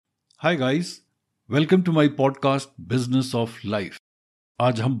Hi guys, welcome to my podcast business of life.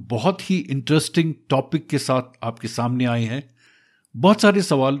 आज हम बहुत ही इंटरेस्टिंग टॉपिक के साथ आपके सामने आए हैं। बहुत सारे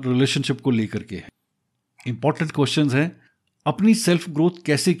सवाल रिलेशनशिप को लेकर के हैं। इंपॉर्टेंट क्वेश्चंस हैं। अपनी सेल्फ ग्रोथ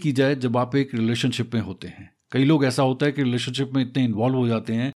कैसे की जाए जब आप एक रिलेशनशिप में होते हैं। कई लोग ऐसा होता है कि रिलेशनशिप में इतने इन्वॉल्व हो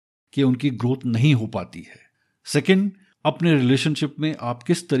जाते हैं कि उनकी ग्रोथ नहीं हो पाती है। सेकंड, अपने रिलेशनशिप में आप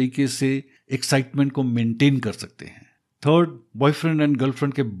किस तरीके से एक्साइटमेंट को मेंटेन कर सकते हैं। थर्ड, बॉयफ्रेंड एंड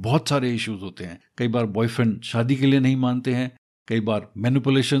गर्लफ्रेंड के बहुत सारे इश्यूज होते हैं। कई बार बॉयफ्रेंड शादी के लिए नहीं मानते हैं, कई बार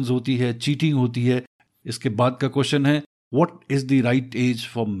मैनिपुलेशंस होती है, चीटिंग होती है। इसके बाद का क्वेश्चन है, what is the right age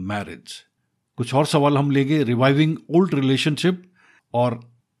for marriage. कुछ और सवाल हम लेंगे, रिवाइविंग ओल्ड रिलेशनशिप और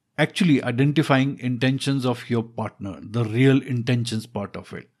actually identifying intentions of your partner, the real intentions part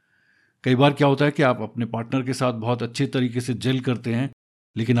of it. कई बार क्या होता है कि आप अपने पार्टनर के साथ बहुत अच्छे तरीके से जेल करते हैं,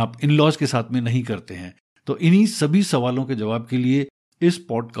 लेकिन आप इन लॉज के साथ में नहीं करते हैं। तो इन्हीं सभी सवालों के जवाब के लिए इस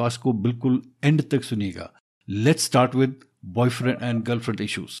पॉडकास्ट को बिल्कुल एंड तक सुनिएगा। Let's start with boyfriend and girlfriend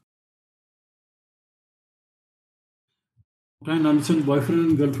issues. Boyfriend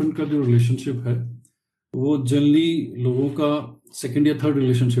and girlfriend का जो रिलेशनशिप है वो जनरली लोगों का सेकंड या थर्ड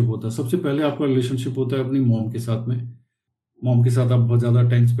रिलेशनशिप होता है। सबसे पहले आपका रिलेशनशिप होता है अपनी मॉम के साथ में। मॉम के साथ आप बहुत ज़्यादा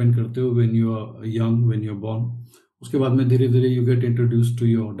टाइम स्पेंड करते हो when you are young, when you are born. उसके बाद में धीरे धीरे you get introduce to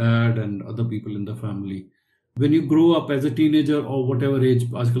your dad and other people in the family. When you grow up as a teenager और वट एवर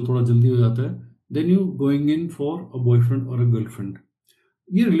एज, आजकल थोड़ा जल्दी हो जाता है, then you going in for a boyfriend और अ गर्लफ्रेंड।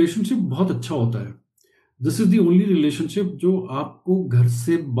 ये relationship बहुत अच्छा होता है। This is the only relationship जो आपको घर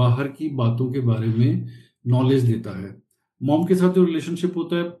से बाहर की बातों के बारे में नॉलेज देता है। मॉम के साथ जो रिलेशनशिप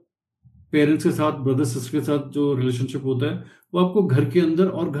होता है, पेरेंट्स के साथ, ब्रदर सिस्टर के साथ जो रिलेशनशिप होता है, वो आपको घर के अंदर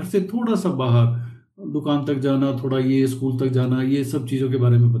और घर से थोड़ा सा बाहर, दुकान तक जाना, थोड़ा ये स्कूल तक जाना, ये सब चीज़ों के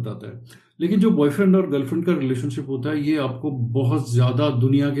बारे में बताता है। लेकिन जो बॉयफ्रेंड और गर्लफ्रेंड का रिलेशनशिप होता है, ये आपको बहुत ज़्यादा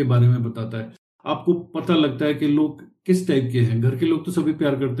दुनिया के बारे में बताता है। आपको पता लगता है कि लोग किस टाइप के हैं। घर के लोग तो सभी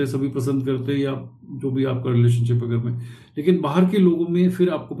प्यार करते हैं, सभी पसंद करते हैं, या जो भी आपका रिलेशनशिप है घर में। लेकिन बाहर के लोगों में फिर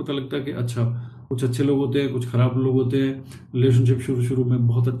आपको पता लगता है कि अच्छा, कुछ अच्छे लोग होते हैं, कुछ खराब लोग होते हैं। रिलेशनशिप शुरू शुरू में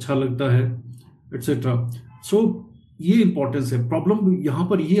बहुत अच्छा लगता है, एट्सेट्रा। सो ये इंपॉर्टेंस है। प्रॉब्लम यहाँ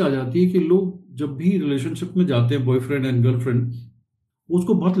पर ये आ जाती है कि लोग जब भी रिलेशनशिप में जाते हैं, बॉयफ्रेंड एंड गर्लफ्रेंड,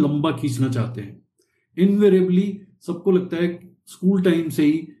 उसको बहुत लंबा खींचना चाहते हैं। इनवेरेबली सबको लगता है स्कूल टाइम से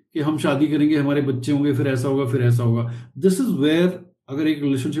ही कि हम शादी करेंगे, हमारे बच्चे होंगे, फिर ऐसा होगा, फिर ऐसा होगा। दिस इज वेयर, अगर एक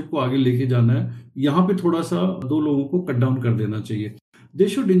रिलेशनशिप को आगे लेके जाना है, यहाँ पे थोड़ा सा दो लोगों को कट डाउन कर देना चाहिए। They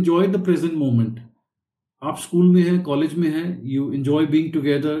should enjoy the present moment. आप स्कूल में हैं, कॉलेज में हैं, you enjoy being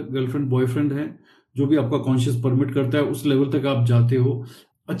together, girlfriend boyfriend है, जो भी आपका कॉन्शियस परमिट करता है उस लेवल तक आप जाते हो,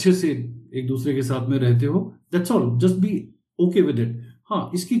 अच्छे से एक दूसरे के साथ में रहते हो। That's all, just be okay with it.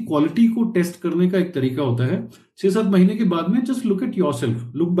 हाँ, इसकी क्वालिटी को टेस्ट करने का एक तरीका होता है। 6-7 महीने के बाद में just look at your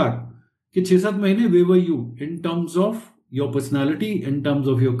self, look back कि 6-7 महीने where were you in terms of your personality, in terms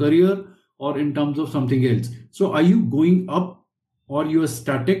of your career, और in terms of something else. So are you going up, और यू आर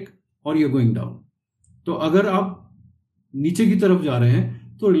स्टैटिक, और you are going down. तो अगर आप नीचे की तरफ जा रहे हैं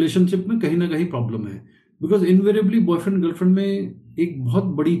तो रिलेशनशिप में कहीं ना कहीं प्रॉब्लम है। बिकॉज इनवेरेबली बॉयफ्रेंड गर्लफ्रेंड में एक बहुत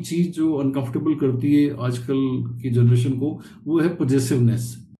बड़ी चीज जो अनकंफर्टेबल करती है आजकल की जनरेशन को, वो है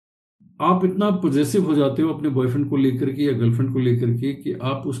पॉजेसिवनेस। आप इतना पॉजेसिव हो जाते हो अपने बॉयफ्रेंड को लेकर के या गर्लफ्रेंड को लेकर के कि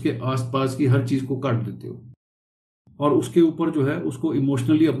आप उसके आसपास की हर चीज को काट देते हो, और उसके ऊपर जो है उसको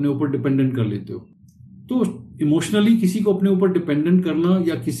इमोशनली अपने ऊपर डिपेंडेंट कर लेते हो। तो इमोशनली किसी को अपने ऊपर डिपेंडेंट करना,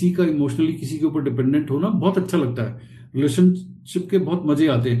 या किसी का इमोशनली किसी के ऊपर डिपेंडेंट होना बहुत अच्छा लगता है। रिलेशनशिप के बहुत मजे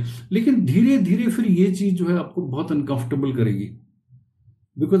आते हैं। लेकिन धीरे धीरे फिर ये चीज जो है आपको बहुत अनकंफर्टेबल करेगी,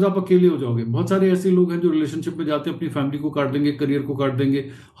 बिकॉज आप अकेले हो जाओगे। बहुत सारे ऐसे लोग हैं जो रिलेशनशिप में जाते हैं, अपनी फैमिली को काट देंगे, करियर को काट देंगे,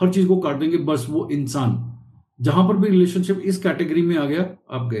 हर चीज को काट देंगे, बस वो इंसान। जहां पर भी रिलेशनशिप इस कैटेगरी में आ गया,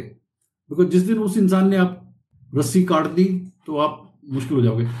 आप गए। बिकॉज जिस दिन उस इंसान ने आप रस्सी काट दी तो आप मुश्किल हो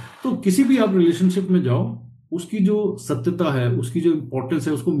जाओगे। तो किसी भी आप रिलेशनशिप में जाओ, उसकी जो सत्यता है, उसकी जो इंपॉर्टेंस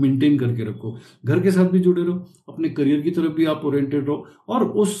है, उसको मेंटेन करके रखो। घर के साथ भी जुड़े रहो, अपने करियर की तरफ भी आप ओरिएंटेड रहो, और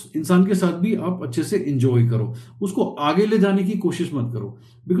उस इंसान के साथ भी आप अच्छे से एंजॉय करो। उसको आगे ले जाने की कोशिश मत करो।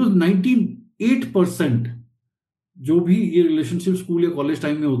 बिकॉज 98% जो भी ये रिलेशनशिप स्कूल या कॉलेज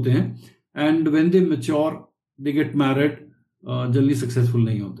टाइम में होते हैं, and when they mature, they get married, जल्दी सक्सेसफुल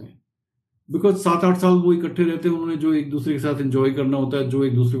नहीं होते हैं। बिकॉज 7-8 साल वो इकट्ठे रहते हैं, उन्होंने जो एक दूसरे के साथ एंजॉय करना होता है, जो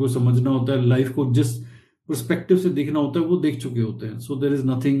एक दूसरे को समझना होता है, लाइफ को जिस पर्सपेक्टिव से देखना होता है, वो देख चुके होते हैं। So there is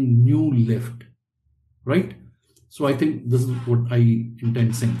nothing new left, right? So I think this is what I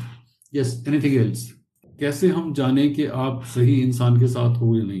intend saying. Yes, anything else? कैसे हम जाने कि आप सही इंसान के साथ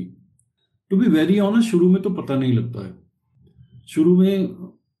हो या नहीं? टू बी वेरी ऑनेस्ट, शुरू में तो पता नहीं लगता है। शुरू में,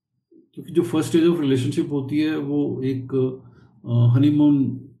 क्योंकि जो फर्स्ट स्टेज ऑफ रिलेशनशिप होती है वो एक हनीमून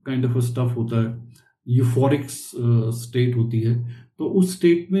काइंड ऑफ स्टफ होता है, यूफोरिक स्टेट होती है, तो उस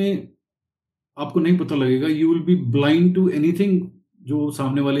स्टेट में आपको नहीं पता लगेगा, you will be blind to anything जो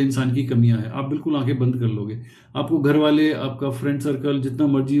सामने वाले इंसान की कमियां हैं, आप बिल्कुल आंखें बंद कर लोगे। आपको घर वाले, आपका फ्रेंड सर्कल जितना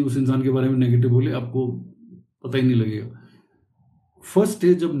मर्जी उस इंसान के बारे में नेगेटिव बोले, आपको पता ही नहीं लगेगा। फर्स्ट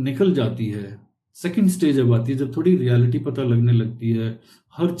स्टेज जब निकल जाती है, सेकंड स्टेज जब आती है, जब थोड़ी रियलिटी पता लगने लगती है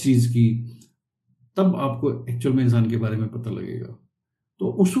हर चीज की, तब आपको एक्चुअल में इंसान के बारे में पता लगेगा। तो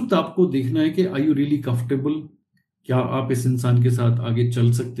उस वक्त आपको देखना है कि आर यू रियली कंफर्टेबल, क्या आप इस इंसान के साथ आगे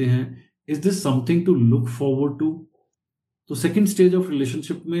चल सकते हैं, is this something to look forward to. तो सेकंड स्टेज ऑफ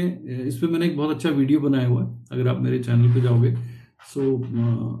रिलेशनशिप में, इस पे मैंने एक बहुत अच्छा वीडियो बनाया हुआ है, अगर आप मेरे चैनल पे जाओगे। सो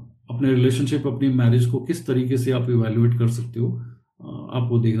अपने रिलेशनशिप, अपनी मैरिज को किस तरीके से आप इवेल्युएट कर सकते हो, आप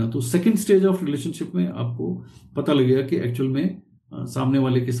वो देखना। तो सेकंड स्टेज ऑफ रिलेशनशिप में आपको पता लगेगा कि एक्चुअल में सामने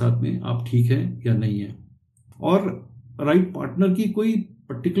वाले के साथ में आप ठीक हैं या नहीं है। और राइट पार्टनर की कोई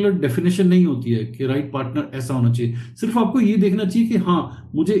पर्टिकुलर डेफिनेशन नहीं होती है कि राइट पार्टनर ऐसा होना चाहिए। सिर्फ आपको ये देखना चाहिए कि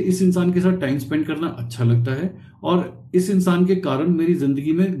हाँ, मुझे इस इंसान के साथ टाइम स्पेंड करना अच्छा लगता है और इस इंसान के कारण मेरी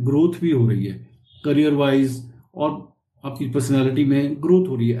जिंदगी में ग्रोथ भी हो रही है, करियर वाइज और आपकी पर्सनैलिटी में ग्रोथ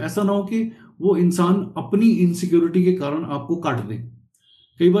हो रही है। ऐसा ना हो कि वो इंसान अपनी इनसिक्योरिटी के कारण आपको काट दे।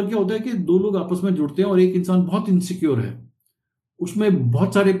 कई बार क्या होता है कि दो लोग आपस में जुड़ते हैं और एक इंसान बहुत इनसिक्योर है, उसमें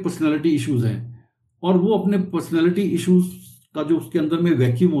बहुत सारे पर्सनैलिटी इश्यूज हैं, और वो अपने पर्सनैलिटी इश्यूज का जो उसके अंदर में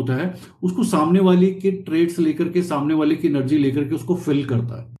वैक्यूम होता है, उसको सामने वाले के ट्रेड्स लेकर के, सामने वाले की एनर्जी लेकर के उसको फिल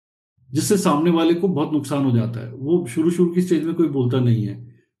करता है, जिससे सामने वाले को बहुत नुकसान हो जाता है। वो शुरू शुरू की स्टेज में कोई बोलता नहीं है।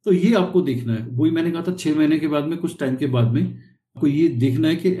 तो ये आपको देखना है, वही मैंने कहा था 6 महीने के बाद में, कुछ टाइम के बाद में आपको ये देखना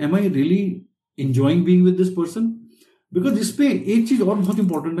है कि am I really enjoying being with this person. Because इस पे एक चीज और बहुत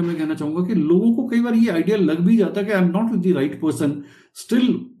इंपॉर्टेंट है, मैं कहना चाहूंगा कि लोगों को कई बार ये आइडिया लग भी जाता है कि I am not with the right person,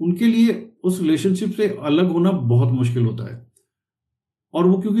 still उनके लिए उस रिलेशनशिप से अलग होना बहुत मुश्किल होता है। और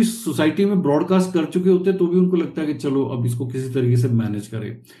वो क्योंकि सोसाइटी में ब्रॉडकास्ट कर चुके होते हैं, तो भी उनको लगता है कि चलो अब इसको किसी तरीके से मैनेज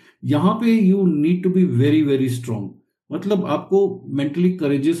करें। यहां पे you need to be very very strong, मतलब आपको मेंटली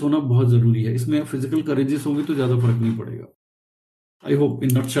करेजियस होना बहुत जरूरी है। इसमें फिजिकल करेजियस होंगे तो ज्यादा फर्क नहीं पड़ेगा। I hope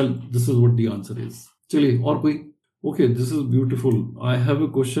in nutshell this is what the answer is. चलिए और कोई? Okay, this is beautiful. I have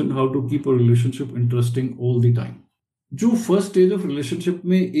a question, how to keep a relationship interesting all the time. जो फर्स्ट स्टेज ऑफ रिलेशनशिप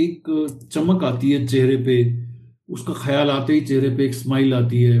में एक चमक आती है चेहरे पे, उसका ख्याल आते ही चेहरे पे एक स्माइल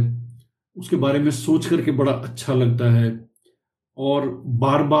आती है, उसके बारे में सोच करके बड़ा अच्छा लगता है, और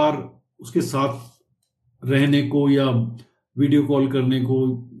बार बार उसके साथ रहने को या वीडियो कॉल करने को,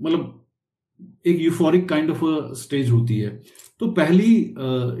 मतलब एक यूफोरिक काइंड ऑफ स्टेज होती है। तो पहली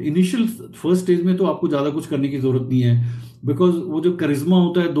इनिशियल फर्स्ट स्टेज में तो आपको ज्यादा कुछ करने की जरूरत नहीं है, बिकॉज वो जो करिश्मा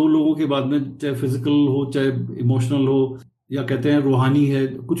होता है दो लोगों के बाद में, चाहे फिजिकल हो चाहे इमोशनल हो या कहते हैं रूहानी है,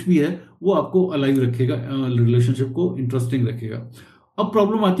 कुछ भी है, वो आपको अलाइव रखेगा, रिलेशनशिप को इंटरेस्टिंग रखेगा। अब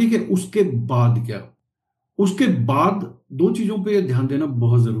प्रॉब्लम आती है कि उसके बाद क्या। उसके बाद दो चीजों पे ध्यान देना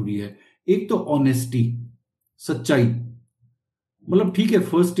बहुत जरूरी है। एक तो ऑनेस्टी, सच्चाई। मतलब ठीक है,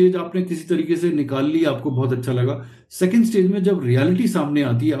 फर्स्ट स्टेज आपने किसी तरीके से निकाल ली, आपको बहुत अच्छा लगा। सेकंड स्टेज में जब रियलिटी सामने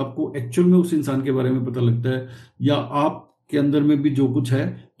आती है, आपको एक्चुअल में उस इंसान के बारे में पता लगता है, या आपके अंदर में भी जो कुछ है,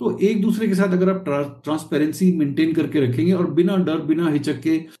 तो एक दूसरे के साथ अगर आप ट्रांसपेरेंसी मेंटेन करके रखेंगे और बिना डर बिना हिचक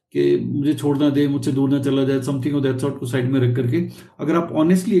के कि मुझे छोड़ना दे, मुझसे दूर ना चला जाए, समथिंग ऑफ दैट सॉर्ट को साइड में रख करके अगर आप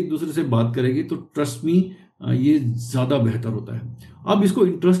ऑनेस्टली एक दूसरे से बात करेंगे, तो ट्रस्ट मी ये ज्यादा बेहतर होता है। अब इसको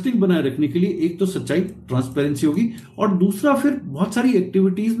इंटरेस्टिंग बनाए रखने के लिए एक तो सच्चाई, ट्रांसपेरेंसी होगी, और दूसरा फिर बहुत सारी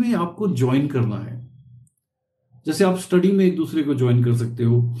एक्टिविटीज में आपको ज्वाइन करना है। जैसे आप स्टडी में एक दूसरे को ज्वाइन कर सकते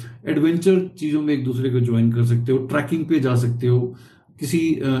हो, एडवेंचर चीजों में एक दूसरे को ज्वाइन कर सकते हो, ट्रैकिंग पे जा सकते हो, किसी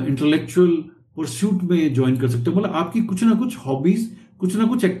इंटेलेक्चुअल परस्यूट में ज्वाइन कर सकते हो। मतलब आपकी कुछ ना कुछ हॉबीज, कुछ ना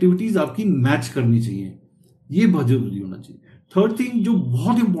कुछ एक्टिविटीज आपकी मैच करनी चाहिए, ये बहुत जरूरी होना चाहिए। थर्ड थिंग जो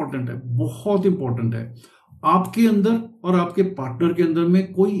बहुत इंपॉर्टेंट है, बहुत इंपॉर्टेंट है, आपके अंदर और आपके पार्टनर के अंदर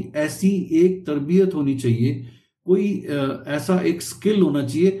में कोई ऐसी एक तरबियत होनी चाहिए, कोई ऐसा एक स्किल होना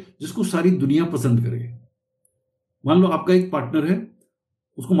चाहिए जिसको सारी दुनिया पसंद करे। मान लो आपका एक पार्टनर है,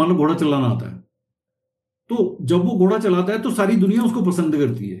 उसको मान लो घोड़ा चलाना आता है, तो जब वो घोड़ा चलाता है तो सारी दुनिया उसको पसंद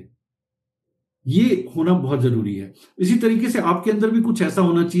करती है। ये होना बहुत जरूरी है। इसी तरीके से आपके अंदर भी कुछ ऐसा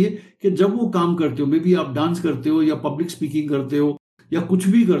होना चाहिए कि जब वो काम करते हो, मे बी आप डांस करते हो या पब्लिक स्पीकिंग करते हो या कुछ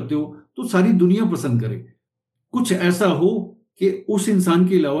भी करते हो, तो सारी दुनिया पसंद करे। कुछ ऐसा हो कि उस इंसान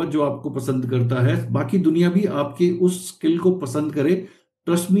के अलावा जो आपको पसंद करता है, बाकी दुनिया भी आपके उस स्किल को पसंद करे।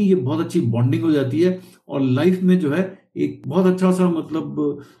 ट्रस्ट मी, ये बहुत अच्छी बॉन्डिंग हो जाती है और लाइफ में जो है एक बहुत अच्छा सा,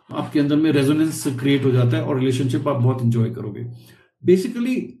 मतलब आपके अंदर में रेजोनेंस क्रिएट हो जाता है और रिलेशनशिप आप बहुत इंजॉय करोगे।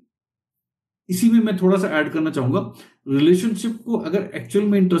 बेसिकली इसी में मैं थोड़ा सा ऐड करना चाहूंगा, रिलेशनशिप को अगर एक्चुअल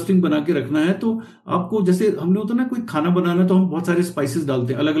में इंटरेस्टिंग बना के रखना है तो आपको, जैसे हमने होता है ना कोई खाना बनाना है तो हम बहुत सारे स्पाइसेस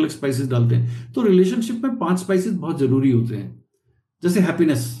डालते हैं, अलग अलग स्पाइसेस डालते हैं, तो रिलेशनशिप में 5 स्पाइसेस बहुत जरूरी होते हैं। जैसे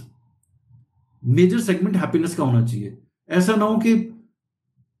हैप्पीनेस, मेजर सेगमेंट हैप्पीनेस का होना चाहिए। ऐसा ना हो कि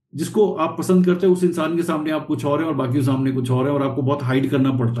जिसको आप पसंद करते हो उस इंसान के सामने आप कुछ और है और बाकी के सामने कुछ और है और आपको बहुत हाइड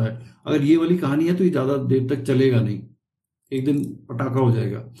करना पड़ता है। अगर ये वाली कहानी है तो ये ज्यादा देर तक चलेगा नहीं, एक दिन पटाखा हो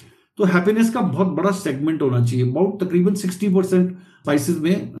जाएगा। तो हैप्पीनेस का बहुत बड़ा सेगमेंट होना चाहिए, बहुत तकरीबन 60% स्पाइसेस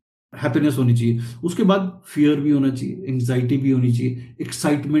में हैप्पीनेस होनी चाहिए। उसके बाद फियर भी होना चाहिए, एंग्जाइटी भी होनी चाहिए,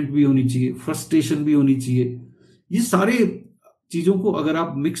 एक्साइटमेंट भी होनी चाहिए, फ्रस्ट्रेशन भी होनी चाहिए। ये सारे चीजों को अगर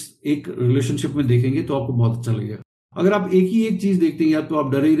आप मिक्स एक रिलेशनशिप में देखेंगे तो आपको बहुत अच्छा लगेगा। अगर आप एक ही एक चीज देखते हैं, या तो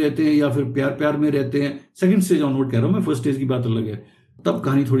आप डरे ही रहते हैं या फिर प्यार प्यार में रहते हैं, सेकंड स्टेज ऑनवर्ड कह रहा हूं मैं, फर्स्ट स्टेज की बात अलग है, तब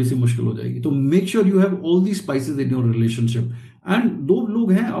कहानी थोड़ी सी मुश्किल हो जाएगी। तो make sure you have all the spices in your relationship. And 2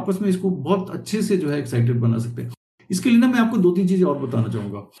 लोग हैं आपस में, इसको बहुत अच्छे से जो है एक्साइटेड बना सकते हैं। इसके लिए ना मैं आपको 2-3 चीजें और बताना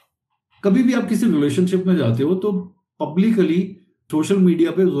चाहूंगा। कभी भी आप किसी रिलेशनशिप में जाते हो तो पब्लिकली सोशल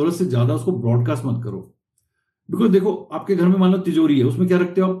मीडिया पे जरूरत से ज्यादा उसको ब्रॉडकास्ट मत करो। बिकॉज देखो, आपके घर में मान लो तिजोरी है, उसमें क्या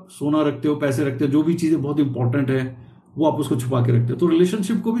रखते हो आप? सोना रखते हो, पैसे रखते हो, जो भी चीजें बहुत इंपॉर्टेंट है वो आप उसको छुपा के रखते हो। तो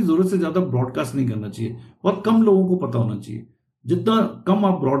रिलेशनशिप को भी जरूरत से ज्यादा ब्रॉडकास्ट नहीं करना चाहिए, बहुत कम लोगों को पता होना चाहिए। जितना कम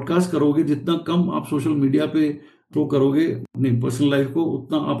आप ब्रॉडकास्ट करोगे, जितना कम आप सोशल मीडिया पे थ्रो करोगे अपनी पर्सनल लाइफ को,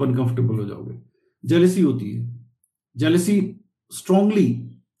 उतना आप अनकंफर्टेबल हो जाओगे। जेलेसी होती है, जेलेसी स्ट्रांगली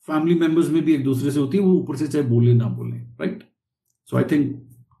फैमिली मेंबर्स में भी एक दूसरे से होती है, वो ऊपर से चाहे बोले ना बोले, right? So I think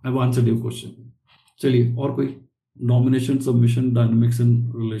I have answered your question. चलिए, और कोई? Nomination, submission, dynamics in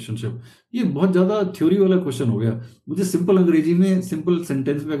relationship, ये बहुत ज्यादा थ्योरी वाला क्वेश्चन हो गया। मुझे सिंपल अंग्रेजी में, सिंपल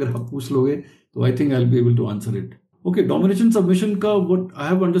सेंटेंस में अगर आप पूछ लोगे तो I think I will be able to answer it. Okay, domination submission का what I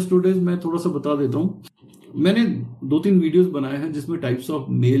have understood is, मैं थोड़ा सा बता देता हूं। मैंने 2-3 वीडियोस बनाए हैं जिसमें types of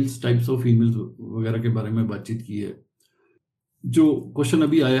males, types of females वगैरह के बारे में बातचीत की है। जो क्वेश्चन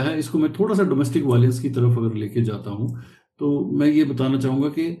अभी आया है इसको मैं थोड़ा सा डोमेस्टिक वायलेंस की तरफ अगर लेके जाता हूं तो मैं ये बताना चाहूंगा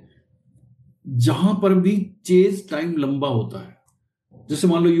कि जहां पर भी चेज टाइम लंबा होता है, जैसे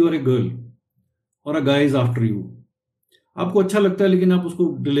मान लो यू आर ए गर्ल और a guy is after you, आपको अच्छा लगता है लेकिन आप उसको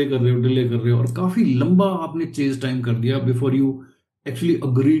डिले कर रहे हो और काफी लंबा आपने चेज टाइम कर दिया before you actually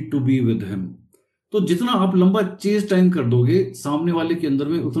agreed to be with him. तो जितना आप लंबा चेज टाइम कर दोगे, सामने वाले के अंदर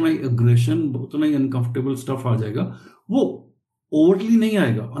में उतना ही अग्रेशन, उतना ही अनकंफर्टेबल स्टफ आ जाएगा। वो ओवरली नहीं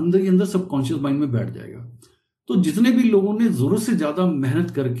आएगा, अंदर ही अंदर सबकॉन्शियस माइंड में बैठ जाएगा। तो जितने भी लोगों ने जरूरत से ज्यादा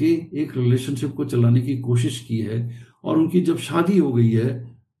मेहनत करके एक रिलेशनशिप को चलाने की कोशिश की है और उनकी जब शादी हो गई है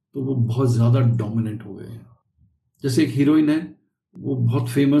तो वो बहुत ज्यादा डोमिनेंट हो गए हैं। जैसे एक हीरोइन है, वो बहुत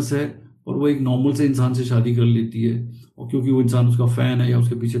फेमस है और वो एक नॉर्मल से इंसान से शादी कर लेती है, और क्योंकि वो इंसान उसका फैन है या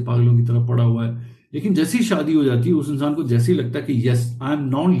उसके पीछे पागलों की तरह पड़ा हुआ है, लेकिन जैसी शादी हो जाती है उस इंसान को जैसे ही लगता है कि yes I am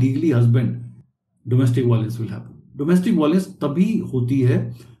non legally husband, domestic violence will happen. Domestic violence तभी होती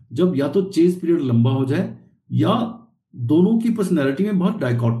है जब या तो चेज पीरियड लंबा हो जाए या दोनों की पर्सनैलिटी में बहुत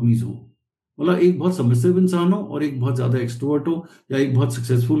डायकॉटमीज हो, मतलब एक बहुत सबमिसिव इंसान हो और एक बहुत ज्यादा एक्सट्रोवर्ट हो, या एक बहुत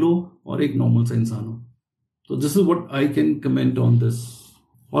सक्सेसफुल हो और एक नॉर्मल सा इंसान हो। तो this is what I can comment on this.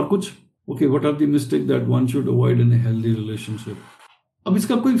 और कुछ? Okay, what are the mistake that one should avoid in a healthy relationship? अब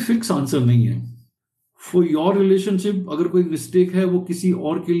इसका कोई फिक्स आंसर नहीं है। फॉर योर रिलेशनशिप अगर कोई मिस्टेक है वो किसी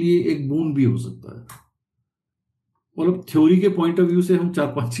और के लिए एक बून भी हो सकता है। मतलब थ्योरी के पॉइंट ऑफ व्यू से हम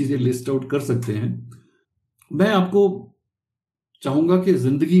 4-5 चीजें लिस्ट आउट कर सकते हैं। मैं आपको चाहूंगा कि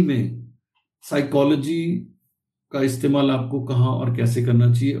जिंदगी में साइकोलॉजी का इस्तेमाल आपको कहां और कैसे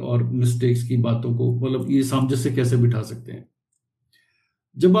करना चाहिए और मिस्टेक्स की बातों को, मतलब ये सामंजस्य कैसे बिठा सकते हैं।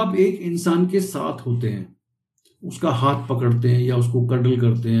 जब आप एक इंसान के साथ होते हैं, उसका हाथ पकड़ते हैं या उसको कडल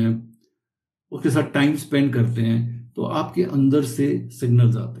करते हैं, उसके साथ टाइम स्पेंड करते हैं, तो आपके अंदर से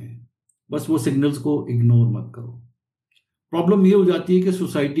सिग्नल्स आते हैं। बस वो सिग्नल्स को इग्नोर मत करो। प्रॉब्लम ये हो जाती है कि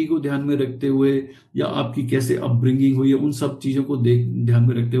सोसाइटी को ध्यान में रखते हुए या आपकी कैसे अपब्रिंगिंग हुई है उन सब चीजों को ध्यान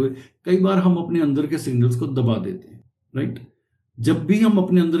में रखते हुए कई बार हम अपने अंदर के सिग्नल्स को दबा देते हैं, राइट? जब भी हम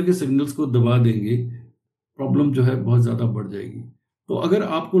अपने अंदर के सिग्नल्स को दबा देंगे, प्रॉब्लम जो है बहुत ज्यादा बढ़ जाएगी। तो अगर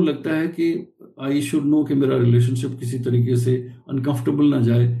आपको लगता है कि आई शुड नो कि मेरा रिलेशनशिप किसी तरीके से अनकंफर्टेबल ना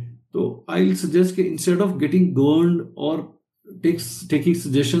जाए, तो आई विल सजेस्ट कि इंस्टेड ऑफ गेटिंग गर्न्ड और taking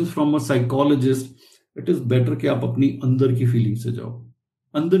suggestions from a psychologist, it is better कि आप अपनी अंदर की फीलिंग से जाओ।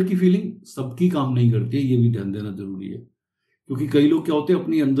 अंदर की फीलिंग सबकी काम नहीं करती है, ये भी ध्यान देना जरूरी है। क्योंकि कई लोग क्या होते हैं,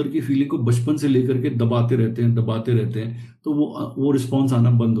 अपनी अंदर की फीलिंग को बचपन से लेकर के दबाते रहते हैं, तो वो रिस्पॉन्स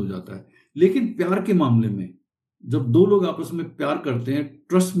आना बंद हो जाता है। लेकिन प्यार के मामले में जब 2 लोग आपस में प्यार करते हैं,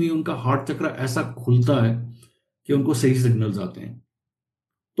 ट्रस्ट में उनका हार्ट चक्र ऐसा खुलता है कि उनको सही सिग्नल्स आते हैं।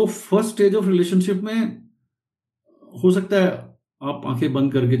 तो फर्स्ट स्टेज ऑफ रिलेशनशिप में हो सकता है आप आंखें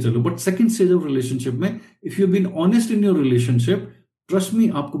बंद करके चलो, but second stage of relationship में if you been honest in your relationship, trust me,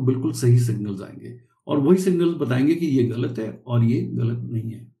 आपको बिल्कुल सही सिग्नल्स आएंगे और वही सिग्नल्स बताएंगे कि ये गलत है और ये गलत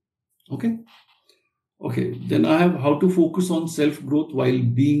नहीं है. Okay okay, then I have how to focus on self growth while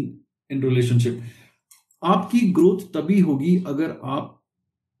being in relationship. आपकी ग्रोथ तभी होगी अगर आप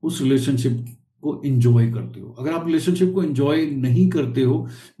उस रिलेशनशिप को एंजॉय करते हो. अगर आप रिलेशनशिप को एंजॉय नहीं करते हो,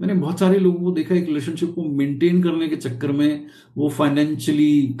 मैंने बहुत सारे लोगों को देखा एक रिलेशनशिप को मेंटेन करने के चक्कर में वो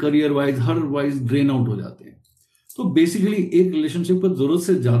फाइनेंशियली, करियर वाइज, हर वाइज ड्रेन आउट हो जाते हैं. तो बेसिकली एक रिलेशनशिप पर जरूरत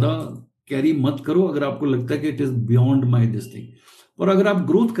से ज्यादा कैरी मत करो अगर आपको लगता है कि it is beyond my this thing. और अगर आप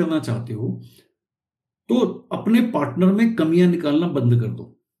ग्रोथ करना चाहते हो तो अपने पार्टनर में कमियां निकालना बंद कर दो.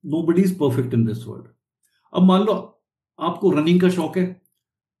 Nobody is perfect in this world. अब मान लो आपको रनिंग का शौक है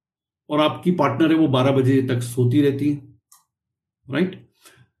और आपकी पार्टनर है वो 12 बजे तक सोती रहती है, राइट?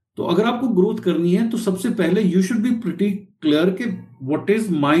 तो अगर आपको ग्रोथ करनी है तो सबसे पहले you should be pretty clear कि व्हाट इज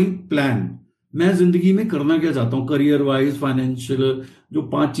माय प्लान. मैं जिंदगी में करना क्या चाहता हूं, करियर वाइज, फाइनेंशियल, जो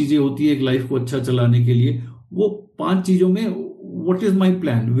 5 चीजें होती है एक लाइफ को अच्छा चलाने के लिए, वो 5 चीजों में what is my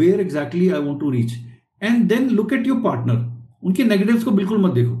plan, where exactly I want to reach. And then look at your partner. उनके नेगेटिव्स को बिल्कुल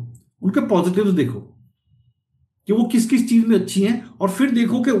मत देखो, उनके पॉजिटिव्स देखो कि वो किस किस चीज में अच्छी हैं, और फिर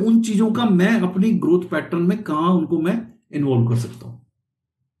देखो कि उन चीजों का मैं अपनी ग्रोथ पैटर्न में कहां उनको मैं इन्वॉल्व कर सकता हूं.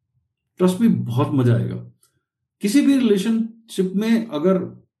 ट्रस्ट में बहुत मजा आएगा. किसी भी रिलेशनशिप में अगर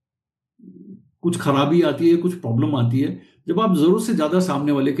कुछ खराबी आती है, कुछ प्रॉब्लम आती है, जब आप जरूरत से ज्यादा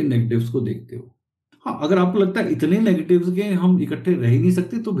सामने वाले के नेगेटिव्स को देखते हो. हाँ, अगर आपको लगता है इतने नेगेटिव्स के हम इकट्ठे रह ही नहीं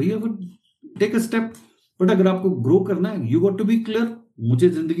सकते तो भैया फिर टेक अ स्टेप. बट अगर आपको ग्रो करना है, you got to be clear, मुझे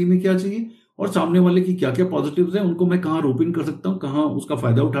जिंदगी में क्या चाहिए और सामने वाले की क्या क्या पॉजिटिव्स हैं, उनको मैं कहां रोप इन कर सकता हूं, कहां उसका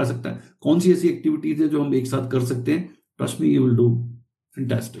फायदा उठा सकता है, कौन सी ऐसी एक्टिविटीज है जो हम एक साथ कर सकते हैं. Trust me, you will do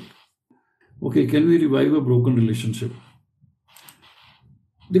fantastic. Okay, can we revive a broken relationship?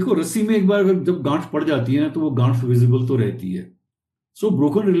 देखो, रस्सी में एक बार अगर जब गांठ पड़ जाती है ना तो वो गांठ विजिबल तो रहती है. सो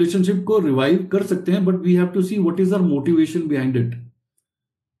ब्रोकन रिलेशनशिप को रिवाइव कर सकते हैं, but we have to see what is our motivation behind it.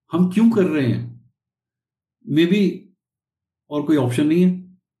 हम क्यों कर रहे हैं? मे बी और कोई ऑप्शन नहीं है,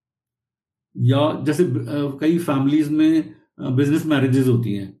 या जैसे कई फैमिलीज में बिजनेस मैरिजेस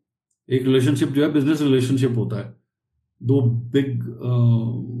होती हैं. एक रिलेशनशिप जो है बिजनेस रिलेशनशिप होता है. 2 बिग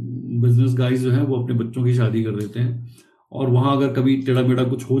बिजनेस गाइज जो हैं वो अपने बच्चों की शादी कर देते हैं, और वहां अगर कभी टेढ़ा मेढ़ा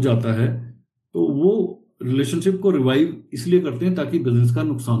कुछ हो जाता है तो वो रिलेशनशिप को रिवाइव इसलिए करते हैं ताकि बिजनेस का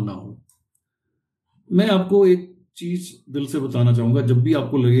नुकसान ना हो. मैं आपको एक चीज दिल से बताना चाहूंगा, जब भी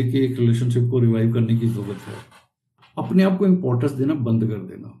आपको लगे कि एक रिलेशनशिप को रिवाइव करने की जरूरत है, अपने आप को इंपॉर्टेंस देना बंद कर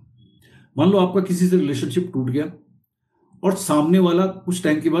देना. मान लो आपका किसी से रिलेशनशिप टूट गया और सामने वाला कुछ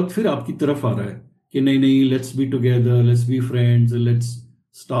टाइम के बाद फिर आपकी तरफ आ रहा है कि नहीं नहीं, let's be together, let's be friends, let's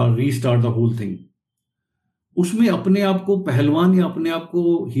restart the whole thing. उसमें अपने आप को पहलवान या अपने आप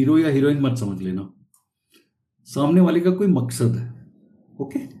को हीरो या हीरोइन मत समझ लेना. सामने वाले का कोई मकसद है.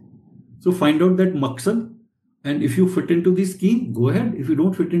 Okay, so find out that मकसद, and if you fit into the scheme, go ahead. If you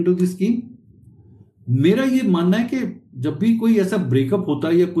don't fit into the scheme, मेरा ये मानना है कि जब भी कोई ऐसा ब्रेकअप होता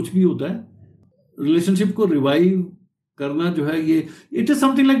है या कुछ भी होता है, रिलेशनशिप को रिवाइव करना जो है, ये it is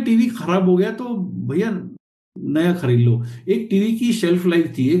something like TV खराब हो गया तो भैया नया खरीद लो. एक टीवी की शेल्फ लाइफ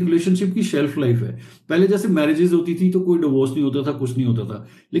थी, एक रिलेशनशिप की शेल्फ लाइफ है. पहले जैसे मैरिजेस होती थी तो कोई डिवोर्स नहीं होता था, कुछ नहीं होता था.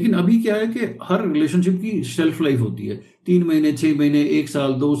 लेकिन अभी क्या है कि हर रिलेशनशिप की शेल्फ लाइफ होती है, 3 महीने, 6 महीने, 1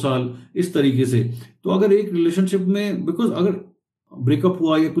 साल, 2 साल, इस तरीके से. तो अगर एक रिलेशनशिप में बिकॉज अगर ब्रेकअप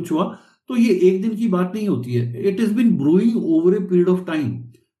हुआ या कुछ हुआ तो ये एक दिन की बात नहीं होती है. It is been brewing over a period of time.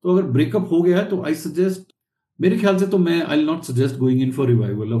 तो अगर ब्रेकअप हो गया है तो आई सजेस्ट, मेरे ख्याल से तो मैं I will not suggest going in for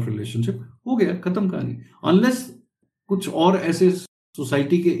revival of relationship. हो गया, खत्म कहानी. अनलेस कुछ और ऐसे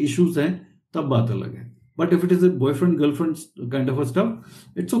सोसाइटी के इश्यूज हैं तब बात अलग है. But if it is a boyfriend girlfriend kind of a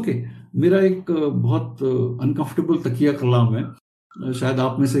stuff, it's okay. मेरा एक बहुत अनकंफर्टेबल तकिया कलाम है, शायद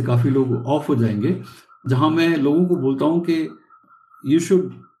आप में से काफी लोग ऑफ हो जाएंगे, जहां मैं लोगों को बोलता हूं कि you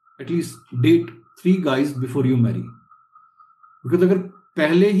should at least date 3 guys before you marry. Because अगर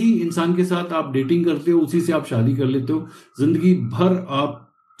पहले ही इंसान के साथ आप डेटिंग करते हो, उसी से आप शादी कर लेते हो, जिंदगी भर आप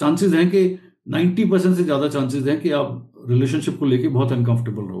चांसेस हैं कि 90% से ज्यादा चांसेस हैं कि आप रिलेशनशिप को लेके बहुत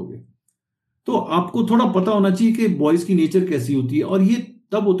अनकंफर्टेबल रहोगे. तो आपको थोड़ा पता होना चाहिए कि बॉयज की नेचर कैसी होती है. और ये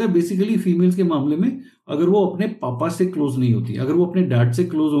तब होता है बेसिकली फीमेल्स के मामले में, अगर वो अपने पापा से क्लोज नहीं होती. अगर वो अपने डैड से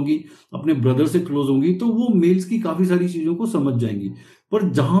क्लोज होंगी, अपने ब्रदर से क्लोज होंगी, तो वो मेल्स की काफी सारी चीजों को समझ जाएंगी. पर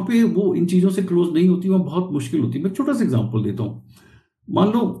जहां पे वो इन चीजों से क्लोज नहीं होती, वहां बहुत मुश्किल होती है. मैं छोटा सा एग्जांपल देता हूं.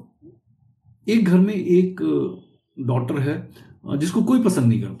 मान लो एक घर में एक डॉटर है जिसको कोई पसंद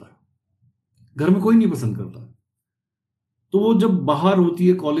नहीं करता है, घर में कोई नहीं पसंद करता. तो वो जब बाहर होती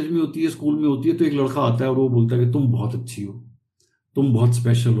है, कॉलेज में होती है, स्कूल में होती है, तो एक लड़का आता है और वो बोलता है कि तुम बहुत अच्छी हो. तुम बहुत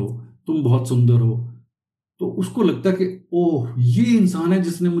स्पेशल हो, तुम बहुत सुंदर हो, तो उसको लगता है कि ओह ये इंसान है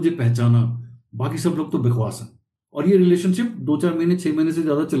जिसने मुझे पहचाना, बाकी सब लोग तो बकवास हैं। और ये रिलेशनशिप 2-4 महीने 6 महीने से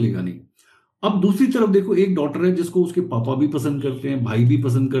ज्यादा चलेगा नहीं। अब दूसरी तरफ देखो, एक डॉटर है जिसको उसके पापा भी पसंद करते हैं, भाई भी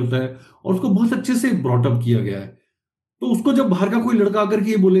पसंद करता है, और उसको बहुत अच्छे से ब्रॉटअप किया गया है। तो उसको जब बाहर का कोई लड़का आकर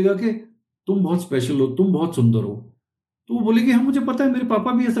के ये बोलेगा कि तुम बहुत स्पेशल हो, तुम बहुत सुंदर हो, तो वो बोलेगी हाँ मुझे पता है, मेरे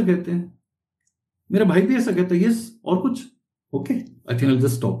पापा भी ऐसा कहते हैं, मेरा भाई भी ऐसा कहता है, यस, और कुछ? Okay, I think I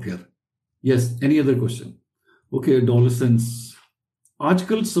just stop here. Yes, any other question? Okay, adolescence.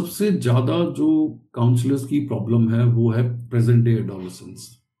 आजकल सबसे ज्यादा जो काउंसलर्स की प्रॉब्लम है वो है प्रेजेंट डे एडोलेसेंस।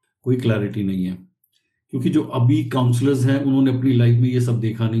 कोई क्लैरिटी नहीं है, क्योंकि जो अभी काउंसलर्स हैं उन्होंने अपनी लाइफ में ये सब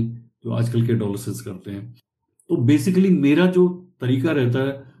देखा नहीं जो आजकल के एडोलेसेंस करते हैं। तो बेसिकली मेरा जो तरीका रहता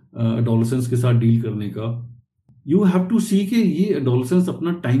है एडोलेसेंस के साथ डील करने का, यू हैव टू सी कि ये एडोलेसेंस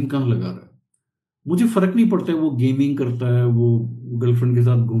अपना टाइम कहाँ लगा रहा है। मुझे फर्क नहीं पड़ता है वो गेमिंग करता है, वो गर्लफ्रेंड के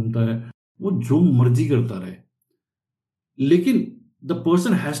साथ घूमता है, वो जो मर्जी करता रहे, लेकिन the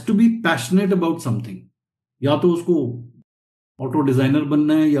person has to be passionate about something. या तो उसको ऑटो डिजाइनर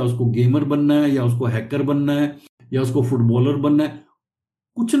बनना है, या उसको गेमर बनना है, या उसको हैकर बनना है, या उसको फुटबॉलर बनना है।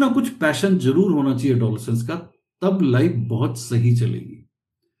 कुछ ना कुछ पैशन जरूर होना चाहिए एडोलेसेंस का, तब लाइफ बहुत सही चलेगी।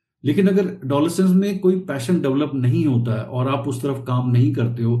 लेकिन अगर एडोलेसेंस में कोई पैशन डेवलप नहीं होता है और आप उस तरफ काम नहीं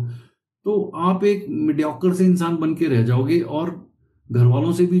करते हो, तो आप एक मीडियोकर से इंसान बन के रह जाओगे, और घर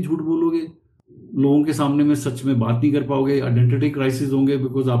वालों से भी झूठ बोलोगे, लोगों के सामने में सच में बात नहीं कर पाओगे, आइडेंटिटी क्राइसिस होंगे,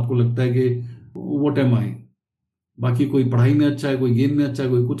 बिकॉज आपको लगता है कि व्हाट एम आई। बाकी कोई पढ़ाई में अच्छा है, कोई गेम में अच्छा है,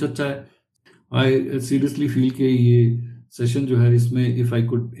 कोई कुछ अच्छा है। आई सीरियसली फील कि ये सेशन जो है, इसमें if I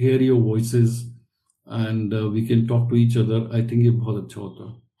could hair your voices and we can talk to each other, I think ये बहुत अच्छा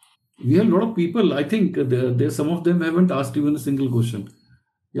होता। We have a lot of people. I think some of them haven't asked even a single question.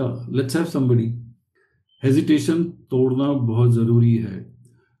 Yeah, let's have somebody. Hesitation तोड़ना बहुत ज़रूरी है।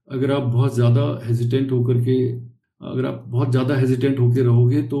 अगर आप बहुत ज़्यादा हेजिटेंट होकर के अगर आप बहुत ज़्यादा हेजिटेंट होकर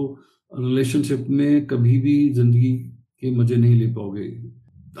रहोगे तो रिलेशनशिप में कभी भी ज़िंदगी के मज़े नहीं ले पाओगे।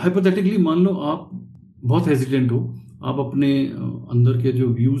 हाइपोथेटिकली मान लो आप बहुत हेजिटेंट हो, आप अपने अंदर के जो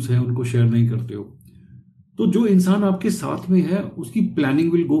व्यूज़ हैं उनको शेयर नहीं करते हो, तो जो इंसान आपके साथ में है उसकी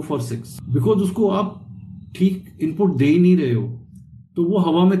planning will go for sex, because उसको आप ठीक इनपुट दे ही नहीं रहे हो, तो वो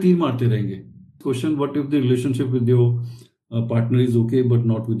हवा में तीर मारते रहेंगे। Question, what if the relationship with your partner is okay but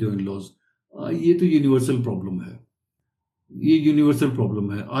not with your in laws? ये तो यूनिवर्सल प्रॉब्लम है, ये यूनिवर्सल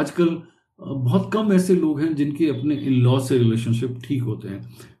प्रॉब्लम है। आजकल बहुत कम ऐसे लोग हैं जिनके अपने इन लॉज से रिलेशनशिप ठीक होते हैं,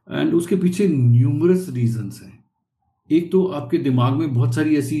 एंड उसके पीछे न्यूमरस रीजंस हैं। एक तो आपके दिमाग में बहुत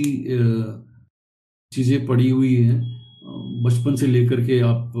सारी ऐसी चीज़ें पड़ी हुई हैं, बचपन से लेकर के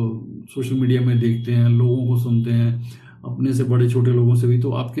आप सोशल मीडिया में देखते हैं, लोगों को सुनते हैं, अपने से बड़े छोटे लोगों से भी,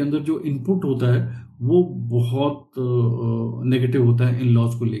 तो आपके अंदर जो इनपुट होता है वो बहुत नेगेटिव होता है इन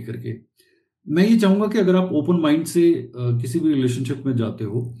लॉज को लेकर के। मैं ये चाहूँगा कि अगर आप ओपन माइंड से किसी भी रिलेशनशिप में जाते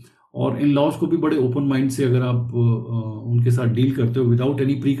हो और इन लॉज को भी बड़े ओपन माइंड से अगर आप उनके साथ डील करते हो without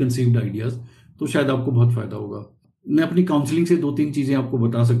any pre conceived ideas, तो शायद आपको बहुत फायदा होगा। मैं अपनी काउंसलिंग से 2-3 चीज़ें आपको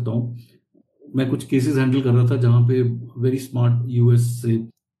बता सकता हूँ। मैं कुछ केसेस हैंडल कर रहा था जहाँ पे वेरी स्मार्ट यूएस से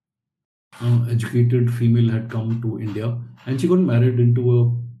educated female had come to India and she got married into a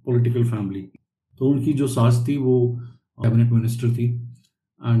political family. तो उनकी जो सास थी वो कैबिनेट मिनिस्टर थी,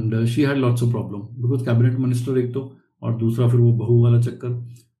 and she had lots of problem because cabinet minister एक तो, और दूसरा फिर वो बहू वाला चक्कर,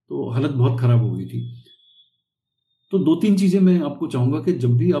 तो हालत बहुत खराब हो गई थी। तो 2-3 चीज़ें मैं आपको चाहूँगा कि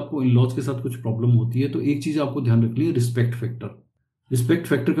जब भी आपको इन लॉज के साथ कुछ प्रॉब्लम होती है तो एक चीज़ आपको ध्यान रखनी है, रिस्पेक्ट फैक्टर। रिस्पेक्ट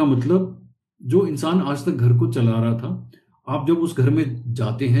फैक्टर का मतलब जो इंसान आज तक घर को चला रहा था, आप जब उस घर में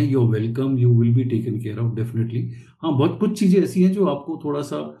जाते हैं, you are welcome, you will be taken care of definitely. हाँ, बहुत कुछ चीज़ें ऐसी हैं जो आपको थोड़ा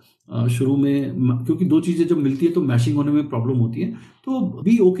सा शुरू में, क्योंकि 2 चीज़ें जब मिलती है तो मैशिंग होने में प्रॉब्लम होती है, तो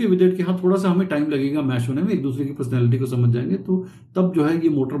बी ओके विद इट कि हाँ थोड़ा सा हमें टाइम लगेगा मैश होने में, एक दूसरे की पर्सनैलिटी को समझ जाएंगे तो तब जो है ये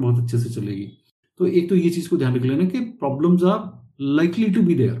मोटर बहुत अच्छे से चलेगी। तो एक तो ये चीज़ को ध्यान रख लेना कि problems are likely to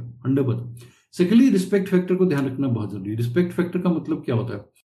be there 100%। Secondly, respect factor को ध्यान रखना बहुत जरूरी है। रिस्पेक्ट फैक्टर का मतलब क्या होता है?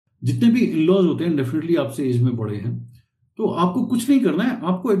 जितने भी इन लॉज होते हैं डेफिनेटली आपसे एज में बड़े हैं, तो आपको कुछ नहीं करना है,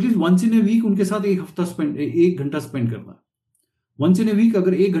 आपको at least once in a week उनके साथ 1 घंटा स्पेंड करना है। वंस इन ए वीक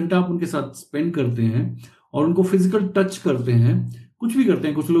अगर 1 घंटा आप उनके साथ स्पेंड करते हैं और उनको फिजिकल टच करते हैं, कुछ भी करते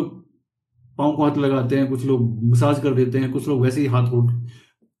हैं, कुछ लोग पाँव को हाथ लगाते हैं, कुछ लोग मसाज कर देते हैं, कुछ लोग वैसे ही हाथ उठ,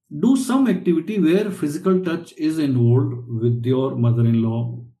 do some activity where physical touch is involve with your mother in law.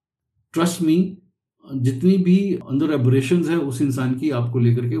 Trust me, जितनी भी अंदर एब्रेशंस है उस इंसान की आपको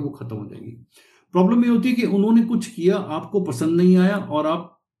लेकर के वो खत्म हो जाएगी। प्रॉब्लम ये होती है कि उन्होंने कुछ किया, आपको पसंद नहीं आया और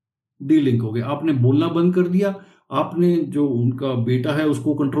आप डीलिंक हो गए, आपने बोलना बंद कर दिया, आपने जो उनका बेटा है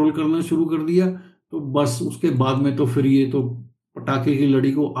उसको कंट्रोल करना शुरू कर दिया, तो बस उसके बाद में तो फिर ये तो पटाखे की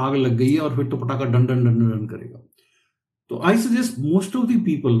लड़ी को आग लग गई है और फिर तो पटाखा डन डन डन डन करेगा। तो I suggest most of the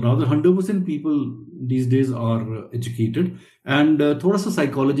people, rather 100% people these days are educated, and थोड़ा सा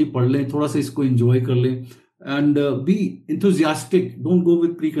साइकोलॉजी पढ़ लें, थोड़ा सा इसको एंजॉय कर लें, and B enthusiastic, don't go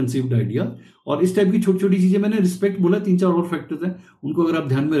with pre conceived idea. और इस टाइप की छोटी छोटी चीजें, मैंने रिस्पेक्ट बोला, 3-4 और फैक्टर्स हैं, उनको अगर आप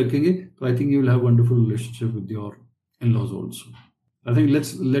ध्यान में रखेंगे तो I think you will have wonderful relationship with your in-laws also. I think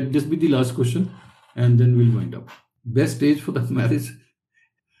let this be the last question and then we'll wind up. Best age for the marriage?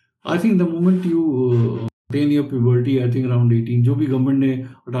 I think the moment you attain your puberty, I think around 18, जो भी government ने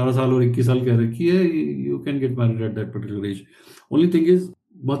 18 साल और 21 साल कह रखी है, you can get married at that particular age. Only thing is,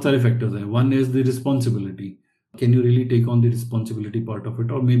 बहुत सारे factors हैं. One is the responsibility. Can you really take on the responsibility part of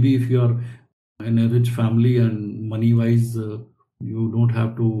it? Or maybe if you are in a rich family and money wise, you don't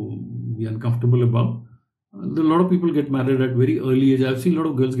have to be uncomfortable about. A lot of people get married at very early age. I've seen a lot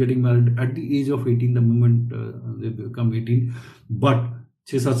of girls getting married at the age of 18, the moment they become 18. But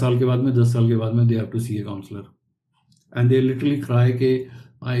 6-7 साल के बाद में, 10 साल के बाद में, they have to see a counselor. And they literally cry कि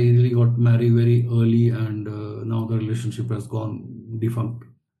I really got married very early and now the relationship has gone defunct.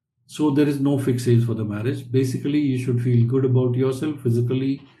 So there is no fixed age for the marriage. Basically, you should feel good about yourself,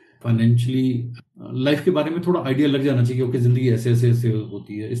 physically, financially. Life के बारे में थोड़ा idea लग जाना चाहिए, okay जिंदगी ऐसे ऐसे ऐसे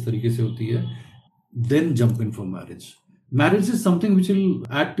होती है, इस तरीके से होती है. Then jump in for marriage. Marriage is something which will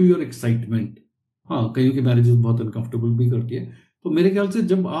add to your excitement. हाँ, कईयों की marriages बहुत uncomfortable भी करती है. तो मेरे ख्याल से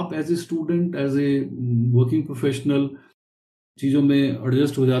जब आप as a student, as a working professional चीज़ों में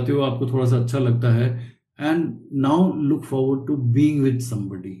एडजस्ट हो जाते हो, आपको थोड़ा सा अच्छा लगता है, and now look forward to being with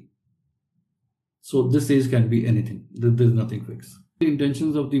somebody. So this as can be anything, there is nothing fix.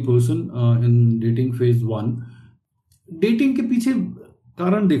 Intentions of the person in dating phase 1. Dating के पीछे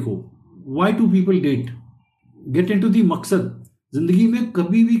कारण देखो. Why do people date? Get into the मकसद. जिंदगी में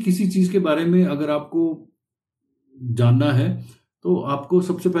कभी भी किसी चीज के बारे में अगर आपको जानना है तो आपको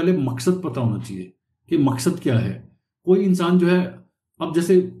सबसे पहले मकसद पता होना चाहिए कि मकसद क्या है. कोई इंसान जो है, अब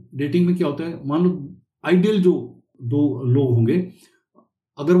जैसे डेटिंग में क्या होता है, मान लो आइडियल जो दो लोग होंगे,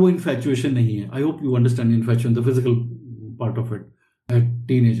 अगर वो इन्फैचुएशन नहीं है, I hope you understand infatuation, the physical part of it at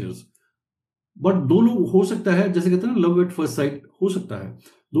teenagers. But दो लोग हो सकता है, जैसे कहते हैं ना लव एट फर्स्ट साइट, हो सकता है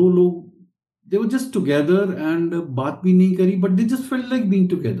दो लोग they were just together and बात भी नहीं करी, but they just felt like being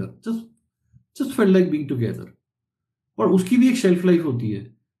together, just felt like being together. और उसकी भी एक शेल्फ लाइफ होती है.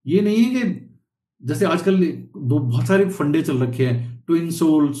 ये नहीं है कि जैसे आजकल बहुत सारे फंडे चल रखे हैं, ट्विन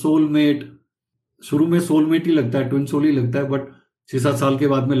सोल, सोलमेट. शुरू में सोलमेट ही लगता है, ट्विन सोल ही लगता है, बट 6-7 साल के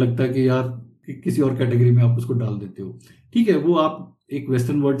बाद में लगता है कि यार किसी और कैटेगरी में आप उसको डाल देते हो. ठीक है, वो आप एक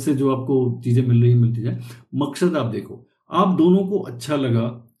वेस्टर्न वर्ड से जो आपको चीजें मिल रही मिलती जाए. मकसद आप देखो, आप दोनों को अच्छा लगा,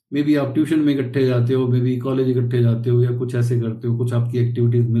 मे बी आप ट्यूशन में इकट्ठे जाते हो, मे बी कॉलेज इकट्ठे जाते हो, या कुछ ऐसे करते हो, कुछ आपकी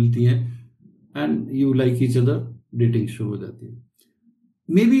एक्टिविटीज मिलती हैं, and you like each other, dating शुरू हो जाती है.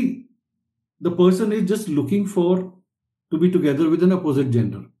 May be the person is just looking for to be together with N opposite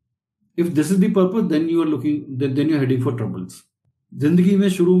gender. If this is the purpose, then you are looking, then you are heading for troubles. जिंदगी में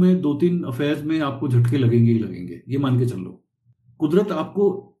शुरू में 2-3 affairs में आपको झटके लगेंगे ही लगेंगे, ये मान के चल लो. कुदरत आपको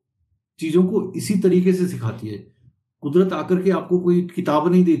चीजों को इसी तरीके से सिखाती है. कुदरत आकर के आपको कोई किताब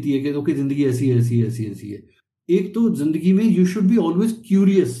नहीं देती है कि ओके जिंदगी ऐसी है, ऐसी ऐसी ऐसी है. एक तो जिंदगी में you should be always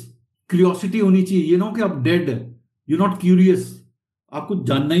curious. Curiosity होनी चाहिए. ये ना हो कि आप डेड है, यू नॉट क्यूरियस, आप कुछ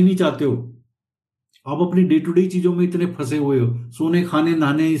जानना ही नहीं चाहते हो, आप अपनी डे टू डे चीजों में इतने फंसे हुए हो, सोने खाने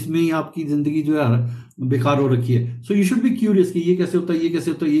नहाने, इसमें ही आपकी जिंदगी जो है बेकार हो रखी है. So you should be curious कि ये कैसे होता है, ये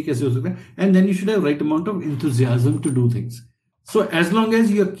कैसे होता है, ये कैसे हो सकता है, and then you should have right amount of enthusiasm to do things. So as long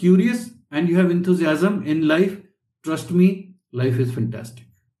as you are curious and you have enthusiasm in life, trust me, life is fantastic,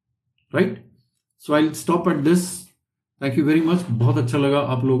 right? So I'll stop at this. Thank you very much. बहुत अच्छा लगा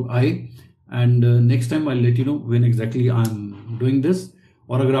आप लोग आए, and next time I'll let you know when exactly I'm doing this.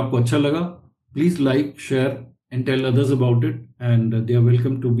 और अगर आपको अच्छा लगा, please like, share and tell others about it, and they are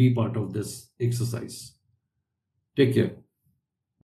welcome to be part of this exercise. Take care.